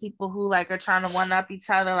like the people who like are trying to one up each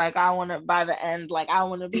other. Like I want to, by the end, like I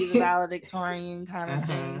want to be the valedictorian kind of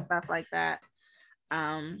thing, stuff like that.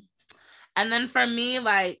 And then for me,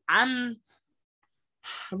 like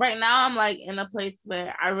right now I'm like in a place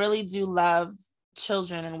where I really do love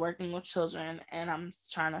children and working with children. And I'm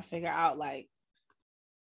trying to figure out like,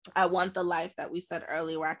 I want the life that we said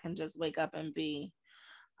earlier where I can just wake up and be.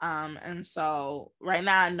 And so right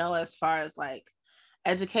now I know as far as like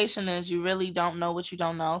education is, you really don't know what you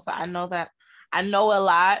don't know. So I know that I know a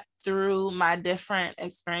lot through my different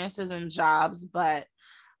experiences and jobs, but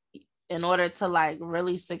in order to like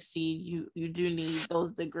really succeed, you do need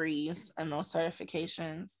those degrees and those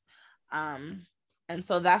certifications. And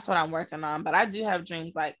so that's what I'm working on. But I do have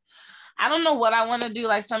dreams. Like, I don't know what I want to do.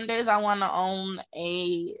 Like some days I want to own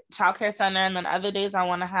a childcare center, and then other days I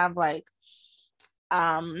want to have like,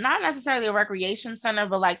 not necessarily a recreation center,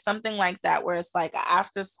 but like something like that, where it's like an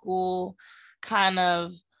after school kind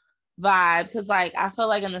of vibe. Cause like, I feel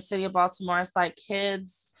like in the city of Baltimore, it's like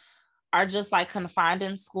kids are just like confined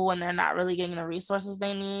in school and they're not really getting the resources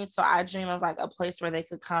they need. So I dream of like a place where they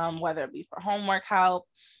could come, whether it be for homework help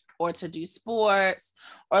or to do sports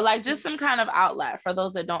or like just some kind of outlet for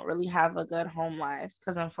those that don't really have a good home life.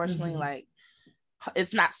 Cause unfortunately, like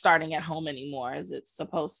it's not starting at home anymore as it's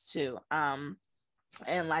supposed to.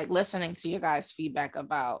 And like listening to your guys' feedback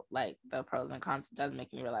about like the pros and cons does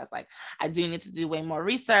make me realize like I do need to do way more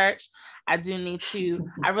research. I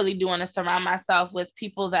really do want to surround myself with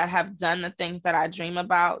people that have done the things that I dream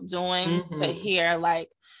about doing to hear like,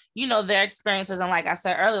 you know, their experiences. And like I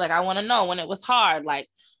said earlier, like I want to know when it was hard, like,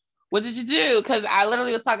 what did you do? Because I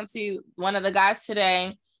literally was talking to one of the guys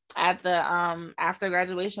today at the after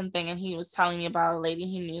graduation thing, and he was telling me about a lady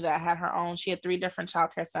he knew that had her own, she had 3 different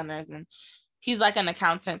childcare centers, and he's like an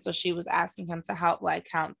accountant, so she was asking him to help like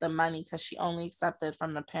count the money because she only accepted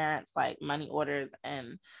from the parents like money orders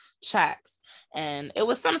and checks. And it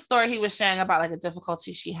was some story he was sharing about like a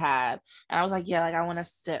difficulty she had, and I was like, yeah, like I want to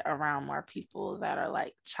sit around more people that are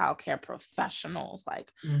like childcare professionals,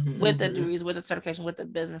 like with the degrees, with the certification, with the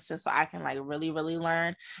businesses, so I can like really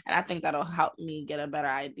learn. And I think that'll help me get a better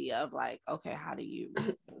idea of like, okay, how do you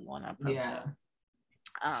want to approach it.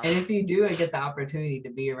 And if you do get the opportunity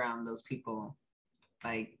to be around those people,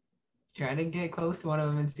 like try to get close to one of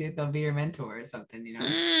them and see if they'll be your mentor or something, you know?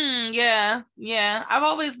 Yeah. I've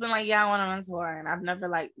always been like, yeah, I want a mentor, and I've never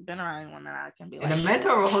like been around anyone that I can be like. And a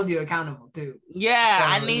mentor will hold you accountable too. Yeah, so.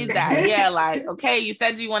 I need that. Yeah, like, okay, you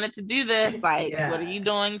said you wanted to do this. Like, what are you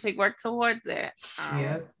doing to work towards it?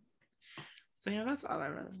 So yeah, that's all I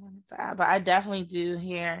really wanted to add. But I definitely do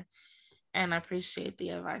hear and appreciate the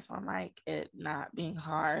advice on like it not being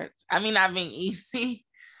hard. I mean, not being easy.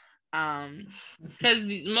 Because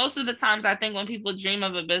most of the times I think when people dream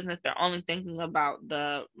of a business, they're only thinking about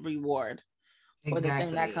the reward or the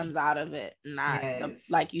thing that comes out of it, not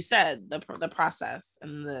like you said, the process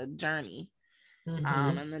and the journey,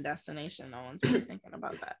 and the destination. No one's really thinking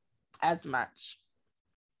about that as much.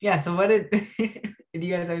 Yeah. So what do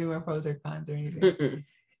you guys have any more pros or cons or anything?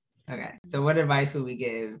 Okay. So what advice would we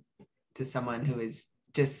give to someone who is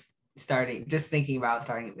just thinking about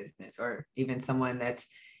starting a business, or even someone that's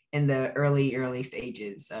in the early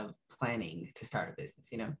stages of planning to start a business,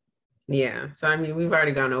 you know? Yeah. So, I mean, we've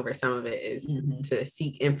already gone over some of it is to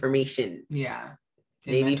seek information. Yeah.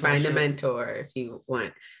 Maybe find a mentor if you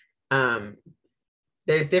want.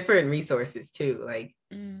 There's different resources too. Like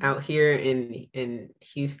out here in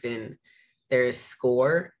Houston, there's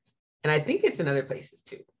SCORE, and I think it's in other places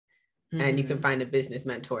too. And you can find a business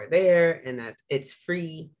mentor there, and that it's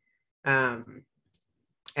free.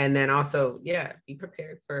 And then also, be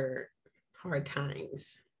prepared for hard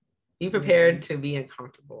times. Be prepared to be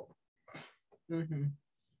uncomfortable. And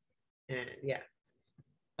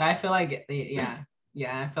I feel like, I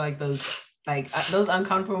feel like those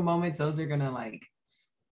uncomfortable moments, those are gonna like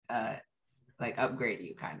upgrade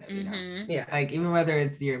you kind of, you know? Yeah. Like even whether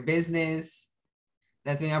it's your business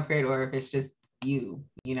that's being upgraded, or if it's just you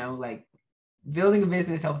know, like building a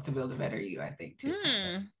business helps to build a better you, I think too.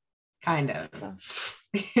 Kind of.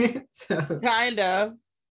 So kind of.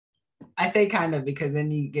 I say kind of because then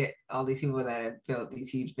you get all these people that have built these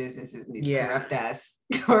huge businesses and these corrupt ass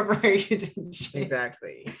corporations and shit.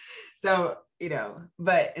 Exactly. So, you know,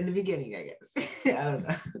 but in the beginning, I guess. I don't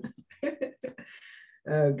know.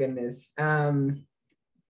 Oh goodness.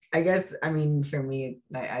 I guess, I mean, for me,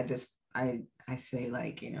 like I say,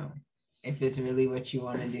 like, you know, if it's really what you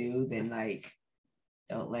want to do, then like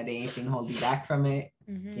don't let anything hold you back from it.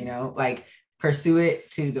 You know, like pursue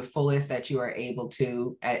it to the fullest that you are able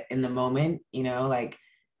to in the moment, you know, like,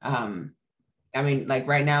 I mean, like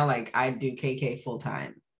right now, like I do KK full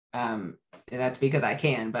time. And that's because I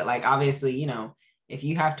can, but like, obviously, you know, if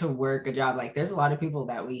you have to work a job, like there's a lot of people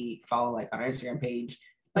that we follow, like on our Instagram page,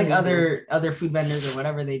 like other food vendors or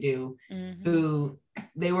whatever they do, who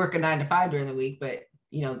they work a 9 to 5 during the week, but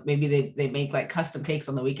you know, maybe they make like custom cakes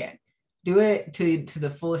on the weekend. Do it to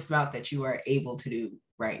the fullest amount that you are able to do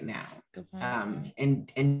right now.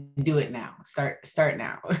 And do it now. Start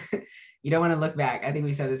now. You don't want to look back. I think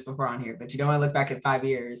we said this before on here, but you don't want to look back at 5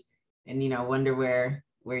 years and, you know, wonder where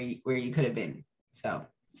you could have been. So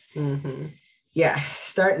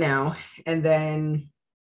start now. And then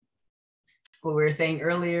what we were saying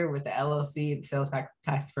earlier with the LLC, the sales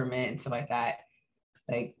tax permit and stuff like that,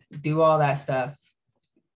 like do all that stuff.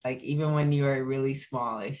 Like even when you are really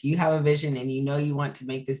small, if you have a vision and you know you want to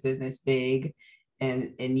make this business big,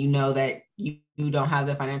 and you know that you don't have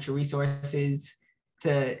the financial resources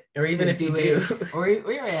to, or even if you do, or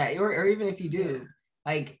even if you do,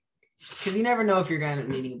 like, because you never know if you're going to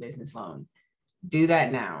be needing a business loan. Do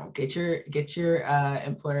that now. Get your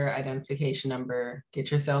employer identification number,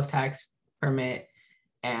 get your sales tax permit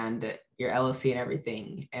and your LLC and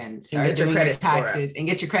everything, and start doing your taxes and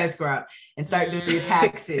get your credit score up and start doing your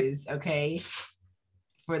taxes, okay,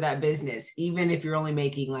 for that business. Even if you're only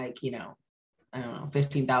making like, you know, I don't know,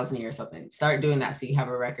 15,000 a year or something, start doing that so you have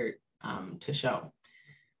a record to show.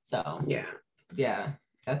 So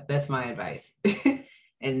that's my advice.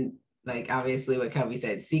 And like obviously what Kelby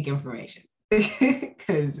said, seek information,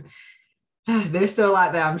 because there's still a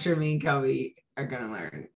lot that I'm sure me and Kelby are gonna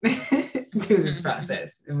learn through this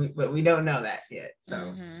process, but we don't know that yet.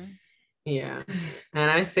 So and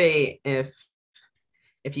I say if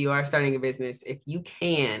you are starting a business, if you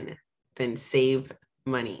can, then save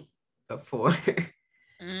money before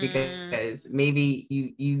because maybe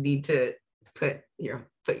you need to put your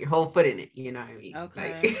whole foot in it, you know what I mean?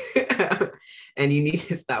 Okay. Like, and you need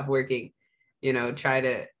to stop working, you know, try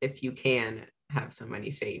to, if you can, have some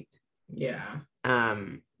money saved. Yeah.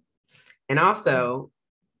 And also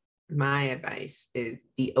my advice is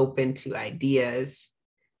be open to ideas.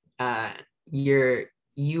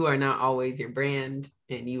 You are not always your brand,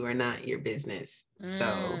 and you are not your business.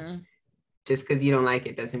 So just because you don't like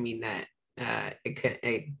it doesn't mean that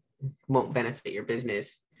it won't benefit your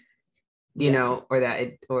business, you know, or that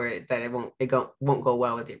it won't go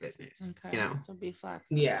well with your business. Okay. You know, so be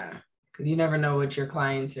flexible. Yeah, because you never know what your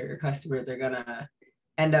clients or your customers are gonna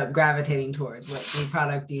end up gravitating towards. What new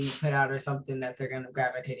product do you put out, or something that they're gonna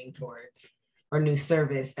gravitating towards, or new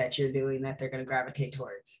service that you're doing that they're gonna gravitate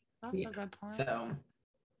towards. That's a good point. So,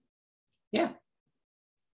 yeah.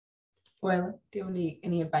 Well, do you have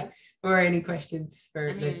any advice or any questions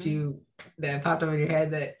that popped up in your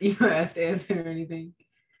head that you want us to answer or anything?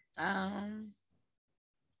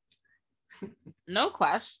 No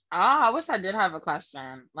question. Oh, I wish I did have a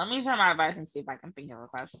question. Let me share my advice and see if I can think of a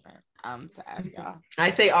question to ask y'all.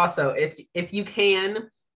 I say also, if you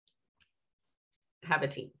can, have a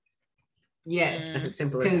team. Yes. That's as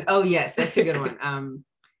simple as that. Oh yes, that's a good one.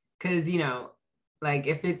 Because you know, like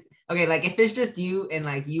if it's just you and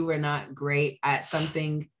like you were not great at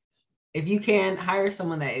something, if you can, hire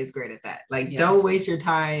someone that is great at that. Like, don't waste your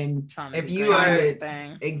time if you are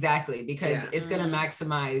exactly, because it's gonna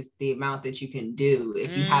maximize the amount that you can do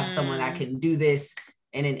if you have someone that can do this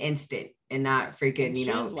in an instant and not freaking, you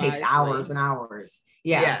know, takes hours and hours.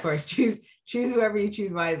 Yeah, of course, choose whoever you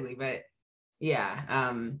choose wisely, but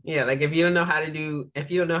like if you don't know how to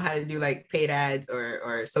do like paid ads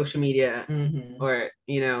or social media, or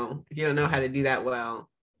you know, if you don't know how to do that well,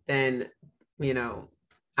 then you know,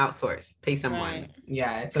 outsource, pay someone. Right.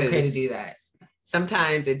 Yeah, it's okay to do that.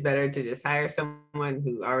 Sometimes it's better to just hire someone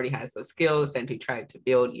who already has those skills than to try to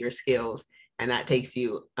build your skills, and that takes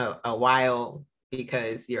you a while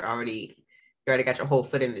because you already got your whole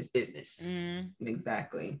foot in this business.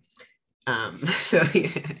 Exactly. So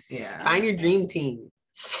find your dream team.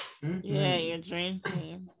 Yeah, your dream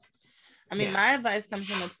team. I mean, my advice comes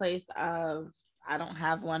from a place of, I don't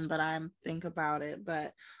have one, but I'm think about it.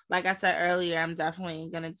 But like I said earlier, I'm definitely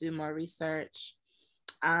gonna do more research.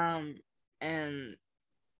 And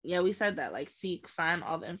we said that, like, find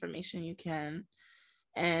all the information you can,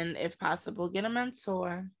 and if possible, get a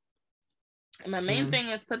mentor. And my main thing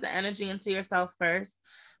is put the energy into yourself first,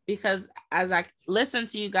 because as I listen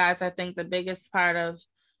to you guys, I think the biggest part of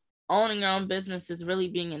owning your own business is really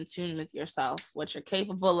being in tune with yourself, what you're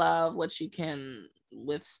capable of, what you can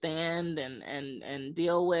withstand and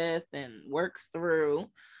deal with and work through,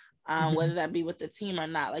 whether that be with the team or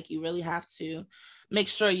not. Like, you really have to make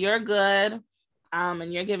sure you're good,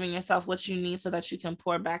 and you're giving yourself what you need so that you can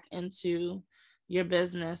pour back into your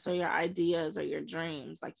business or your ideas or your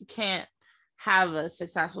dreams. Like, you can't have a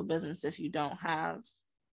successful business if you don't have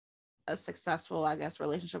a successful, I guess,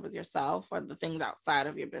 relationship with yourself or the things outside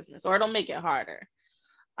of your business, or it'll make it harder.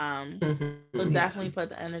 But definitely put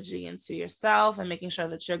the energy into yourself and making sure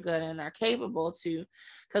that you're good and are capable to,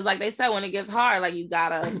 because like they said, when it gets hard, like, you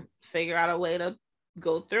gotta figure out a way to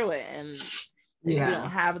go through it. And if you don't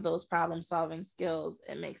have those problem solving skills,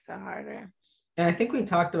 it makes it harder. And I think we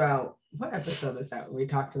talked about, what episode is that? We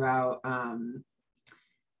talked about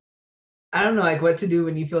I don't know, like what to do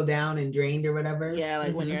when you feel down and drained or whatever. Yeah,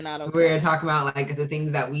 like when you're not okay. We're talking about like the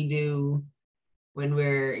things that we do when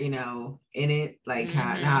we're, you know, in it, like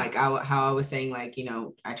how I was saying, like, you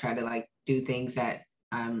know, I try to like do things that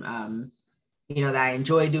I'm you know, that I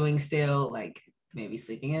enjoy doing still, like maybe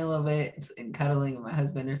sleeping in a little bit and cuddling with my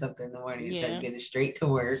husband or something in the morning instead of getting straight to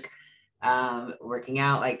work, working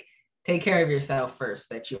out. Like, take care of yourself first,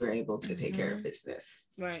 that you are able to take care of business.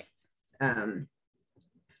 Right.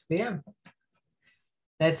 Yeah,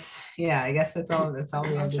 I guess that's all we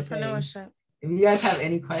have to say. Entrepreneurship. If you guys have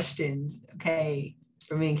any questions, okay,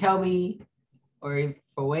 for me and Kelby, or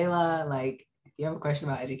for Wayla, like if you have a question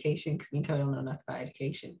about education, because me and Kelby don't know nothing about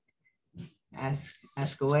education, ask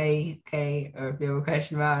away, okay? Or if you have a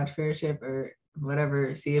question about entrepreneurship or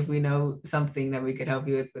whatever, see if we know something that we could help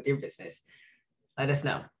you with your business. Let us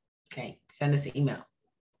know, okay? Send us an email.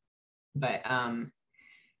 But I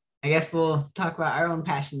guess we'll talk about our own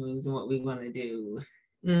passion moves and what we want to do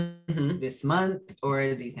this month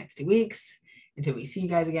or these next 2 weeks until we see you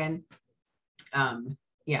guys again.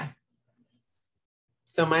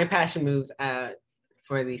 So my passion moves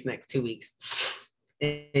for these next 2 weeks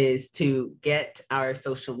is to get our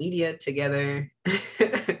social media together.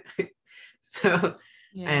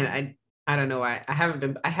 And I don't know why I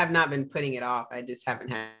have not been putting it off. I just haven't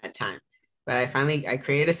had time. But I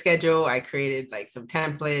created a schedule. I created like some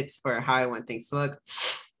templates for how I want things to look.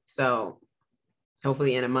 So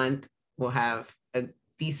hopefully in a month, we'll have a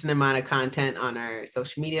decent amount of content on our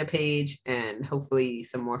social media page and hopefully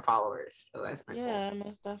some more followers. So that's my goal.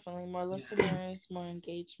 Most definitely. More listeners, more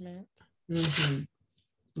engagement. Mm-hmm.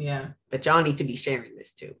 Yeah. But y'all need to be sharing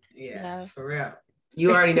this too. Yeah, for real.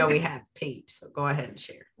 You already know we have a page, so go ahead and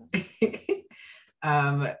share.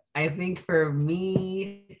 I think for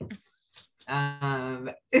me,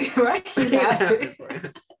 I'll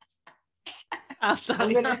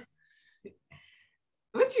tell you.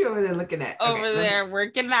 What you over there looking at? Over there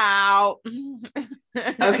working out.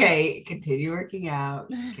 Okay, continue working out.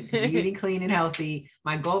 Continue eating clean and healthy.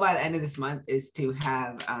 My goal by the end of this month is to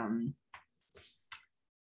have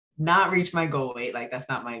not reach my goal weight. Like that's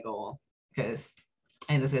not my goal because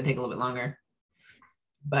and it's gonna take a little bit longer.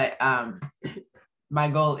 But my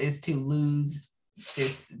goal is to lose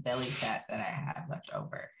this belly fat that I have left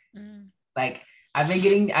over. Like I've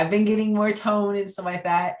been getting more tone and stuff like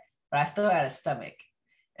that, but I still had a stomach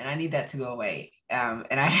and I need that to go away. And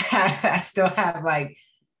I still have like,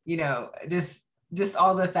 you know, just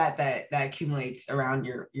all the fat that accumulates around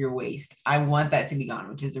your waist. I want that to be gone,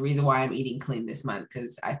 which is the reason why I'm eating clean this month,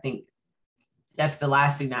 because I think that's the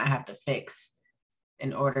last thing that I have to fix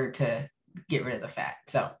in order to get rid of the fat.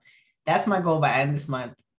 So that's my goal by end of this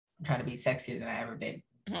month. I'm trying to be sexier than I ever been.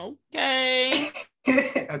 Okay.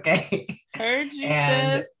 Okay. Heard you,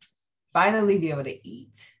 and sis. Finally be able to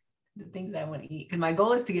eat the things I want to eat. Because my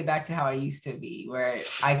goal is to get back to how I used to be, where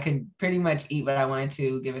I could pretty much eat what I wanted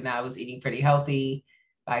to, given that I was eating pretty healthy.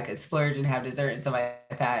 I could splurge and have dessert and stuff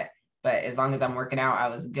like that. But as long as I'm working out, I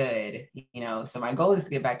was good, you know? So my goal is to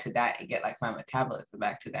get back to that and get like my metabolism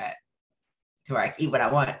back to that, to where I can eat what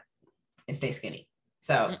I want and stay skinny.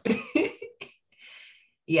 So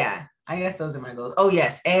yeah, I guess those are my goals. Oh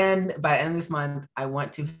yes. And by the end of this month, I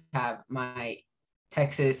want to have my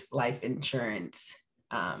Texas life insurance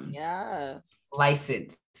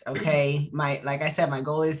license. Okay. Like I said, my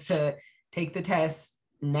goal is to take the test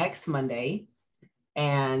next Monday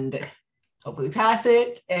and hopefully pass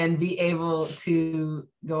it and be able to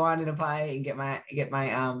go on and apply and get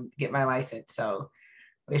my license. So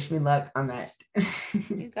wish me luck on that.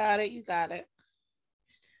 You got it.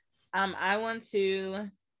 I want to,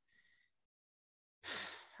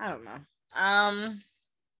 I don't know.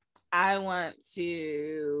 I want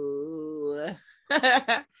to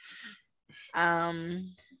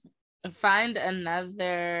find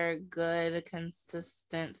another good,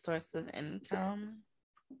 consistent source of income.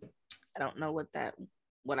 I don't know what I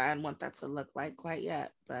want that to look like quite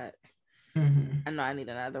yet, but I know I need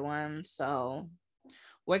another one. So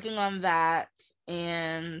working on that.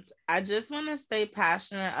 And I just want to stay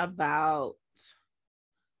passionate about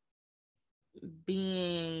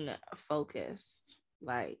being focused.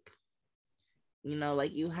 Like, you know,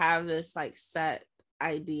 like you have this like set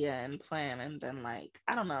idea and plan, and then like,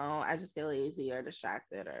 I don't know, I just get lazy or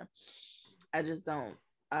distracted, or I just don't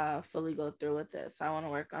fully go through with this. So I want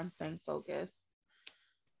to work on staying focused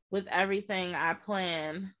with everything I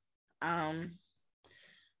plan. I'm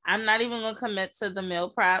not even gonna commit to the meal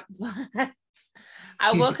prep, but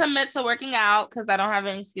I will commit to working out because I don't have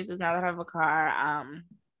any excuses now that I have a car.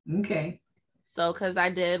 Okay. So, because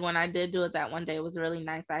when I did do it that one day, it was really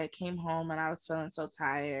nice. I came home and I was feeling so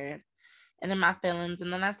tired and in my feelings.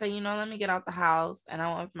 And then I said, you know, let me get out the house. And I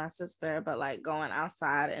went with my sister, but like going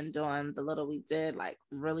outside and doing the little we did, like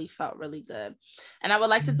really felt really good. And I would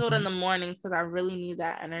like to do it in the mornings because I really need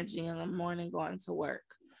that energy in the morning going to work.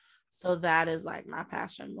 So that is like my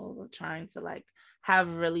passion move of trying to like have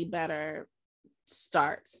really better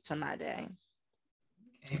starts to my day.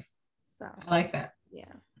 Okay. So I like that.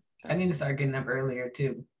 Yeah. I need to start getting up earlier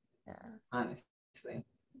too. Yeah. Honestly.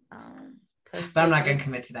 But I'm not gonna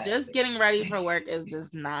commit to that. Just getting ready for work is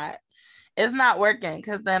just not. It's not working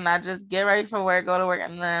because then I just get ready for work, go to work,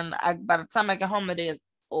 and then by the time I get home, the day is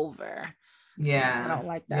over. Yeah, I don't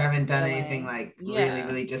like that. You haven't done anything like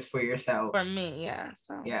really just for yourself. For me, yeah.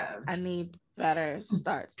 So yeah, I need better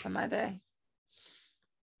starts to my day.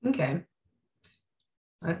 Okay,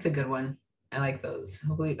 that's a good one. I like those.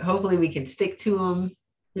 Hopefully we can stick to them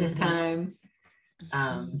this time.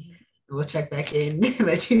 We'll check back in,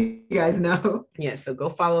 let you guys know. Yeah, so go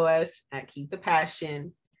follow us at Keep the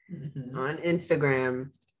Passion on Instagram.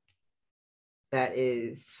 That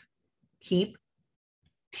is keep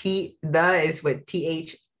is with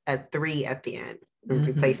TH at 3 at the end, in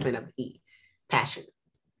replacement of E. Passion.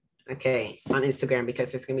 Okay, on Instagram,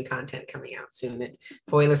 because there's gonna be content coming out soon.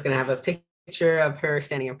 Foyla's gonna have a picture of her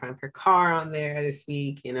standing in front of her car on there this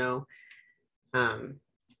week, you know, to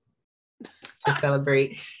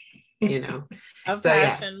celebrate. you know. A So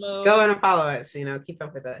passion move. go and follow us, you know, keep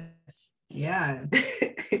up with us. Yeah.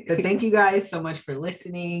 But thank you guys so much for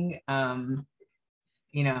listening.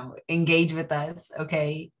 You know, engage with us.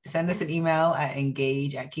 Okay. Send us an email at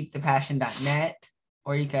engage@keepthepassion.net,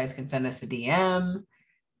 or you guys can send us a DM.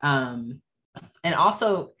 And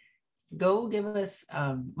also go give us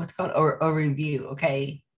what's called a review.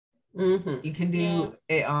 Okay. You can do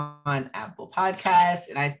it on Apple Podcasts,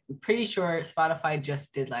 and I'm pretty sure Spotify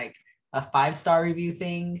just did like a 5-star review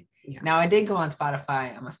thing. Now I did go on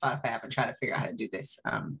Spotify, on my Spotify app, and try to figure out how to do this,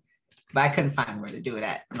 but I couldn't find where to do it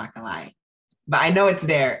at. I'm not gonna lie, but I know it's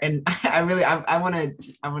there, and I want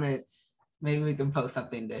to. Maybe we can post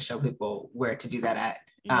something to show people where to do that at.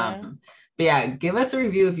 But yeah, give us a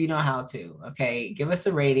review if you know how to. Okay, give us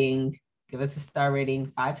a rating, give us a star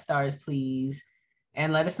rating, 5 stars, please.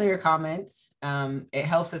 And let us know your comments. It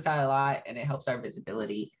helps us out a lot, and it helps our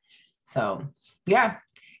visibility. So yeah,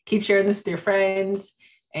 keep sharing this with your friends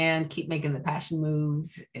and keep making the passion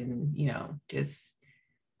moves. And, you know, just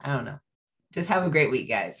have a great week,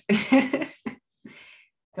 guys.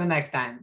 Till next time.